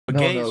But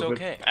No, gay no, is but-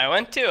 okay. I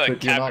went to a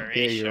But you're not cabaret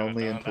gay, you're show,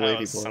 only though. into That lady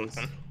was boys.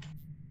 something.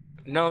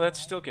 No, that's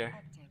still gay.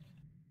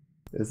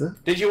 Is it?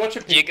 Did you watch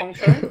a ping You pong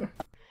show?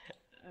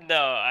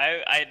 No,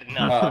 I did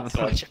not Oh, want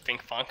to watch a ping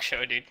pong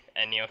show, dude.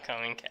 Enyo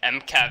coming.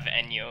 MCAV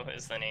Enyo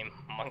is the name.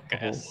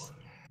 Monkas.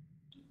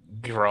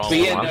 Grom. But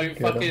yeah, no,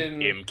 Get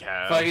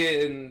 'em.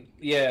 fucking,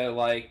 yeah,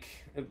 like,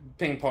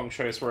 ping pong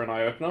shows were an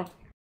eye-opener.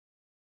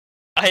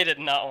 I did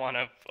not want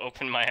to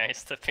open my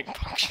eyes to ping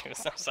pong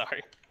shows. I'm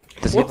sorry.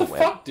 Does he What have the a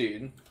web? fuck,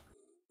 dude?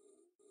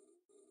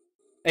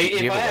 Hey,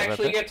 Do you if have I a web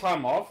actually out there? get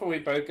time off, and we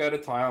both go to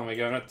Thailand, we're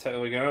going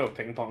to a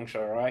ping pong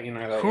show, right? You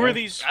know that. Who yeah? are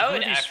these? I Who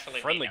would are these actually be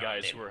friendly down,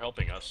 guys dude. who are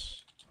helping us?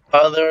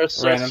 They're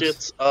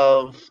associates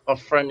of a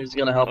friend who's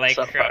gonna help us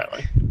Like, out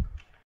finally.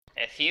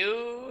 if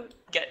you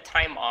get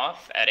time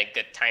off at a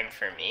good time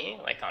for me,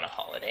 like on a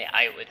holiday,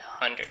 I would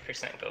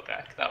 100% go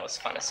back. That was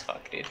fun as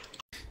fuck, dude.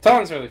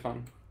 Thailand's really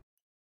fun.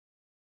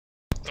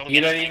 We'll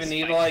You get a don't nice even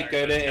need to, five-star like,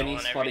 go to hotel any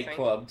and slutty everything.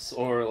 clubs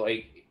or,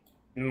 like,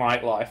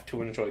 nightlife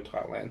to enjoy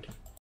Thailand.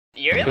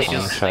 You really This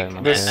is don't. China.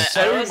 Like, There's I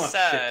so was much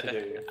sad. shit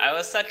to do. I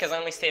was sad because I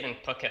only stayed in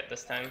Phuket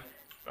this time.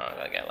 Oh,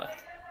 that guy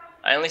left.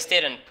 I only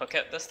stayed in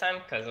Phuket this time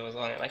because it was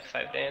only like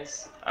 5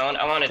 days. I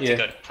wanted Yeah. to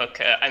go to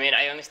Phuket. I mean,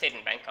 I only stayed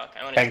in Bangkok.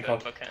 I wanted to go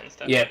to Phuket and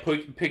stuff. Yeah,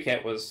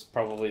 Phuket was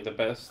probably the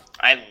best.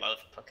 I love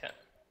Phuket.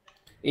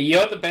 You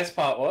know what the best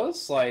part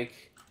was?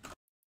 Like,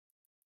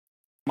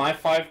 my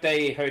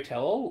 5-day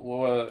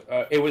hotel,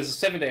 it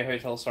was a 7-day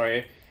hotel,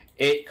 sorry.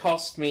 It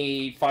cost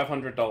me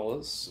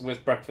 $500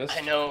 with breakfast.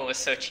 I know, it was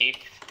so cheap.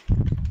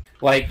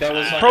 Like, that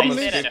was like problem on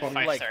the I stayed is, at a cheap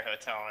one. like, 5-star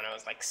hotel and it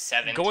was like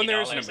 $70 Going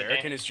there as an a day.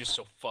 American is just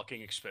so fucking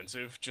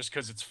expensive, just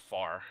because it's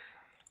far.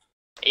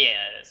 Yeah,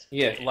 it is.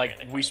 Yeah, really, Like,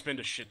 really we fun. spend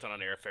a shit ton on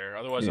airfare.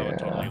 Otherwise, I would Yeah.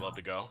 totally love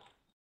to go.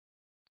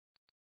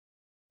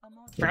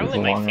 Probably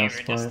my Long-ass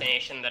favorite flight.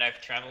 destination that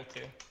I've traveled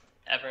to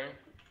ever.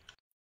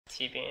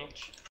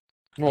 TBH.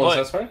 What was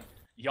But- that, sorry?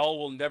 Y'all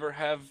will never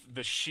have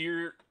the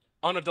sheer,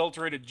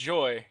 unadulterated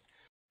joy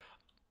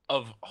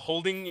of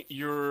holding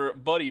your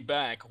buddy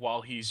back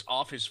while he's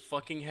off his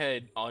fucking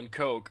head on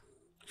coke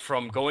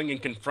from going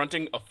and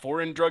confronting a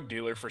foreign drug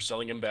dealer for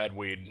selling him bad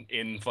weed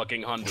in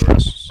fucking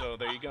Honduras. So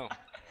there you go.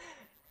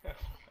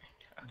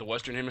 The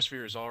Western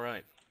Hemisphere is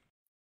alright.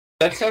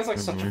 That sounds like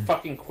such a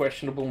fucking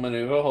questionable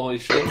maneuver, holy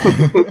shit.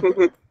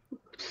 Dude,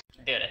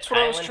 a That's what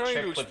I was Thailand trying to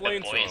trip with the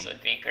explain to boys him.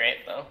 would be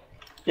great, though.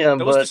 Yeah, That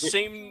but was the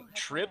same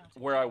trip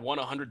where I won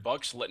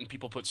 $100 letting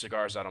people put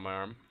cigars out of my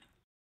arm.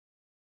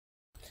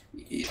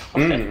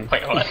 Mm.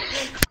 Wait, what?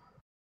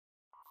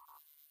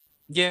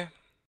 Yeah.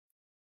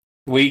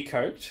 We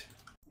coped.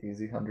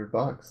 Easy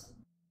 $100.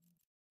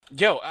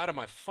 Yo, out of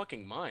my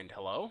fucking mind,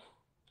 hello?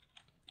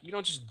 You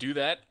don't just do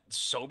that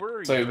sober? Are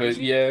you So, but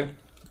crazy? yeah.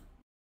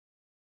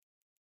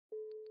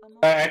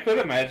 I could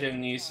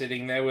imagine you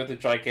sitting there with a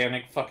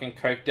gigantic fucking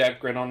coked out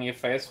grin on your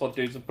face while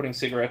dudes are putting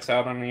cigarettes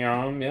out on your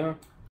arm, yeah?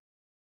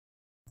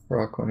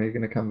 Rock, when are you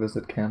gonna come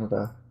visit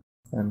Canada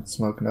and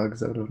smoke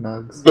nugs out of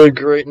nugs? the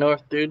Great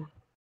North, dude.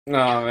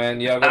 No, man,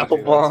 yeah, I've got to Apple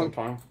do that bomb.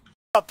 sometime.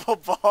 Apple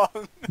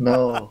bomb.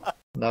 No,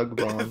 nug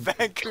bomb.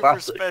 Vancouver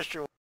Classic.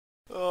 special.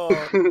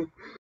 Oh.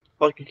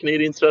 Fucking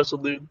Canadian special,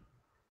 dude.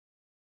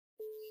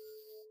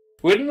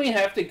 Wouldn't we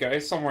have to go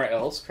somewhere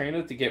else,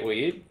 Karina, to get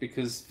weed?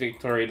 Because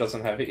Victoria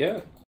doesn't have it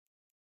yet.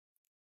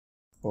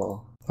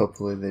 Well,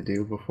 hopefully they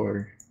do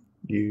before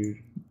you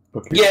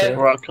book your Yeah. trip.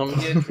 Rock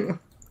comes. Yeah, true.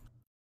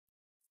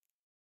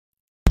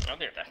 I'll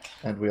be right back.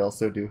 And we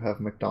also do have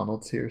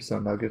McDonald's here, so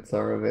nuggets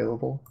are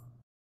available.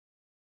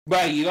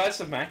 Wait, you guys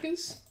have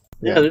Macca's?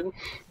 Yeah, dude.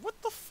 What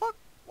the fuck?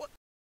 What?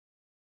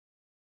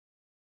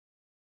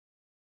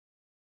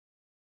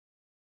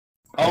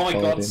 Oh my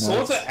god, Holiday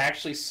swords nights. are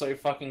actually so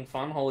fucking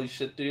fun, holy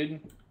shit, dude.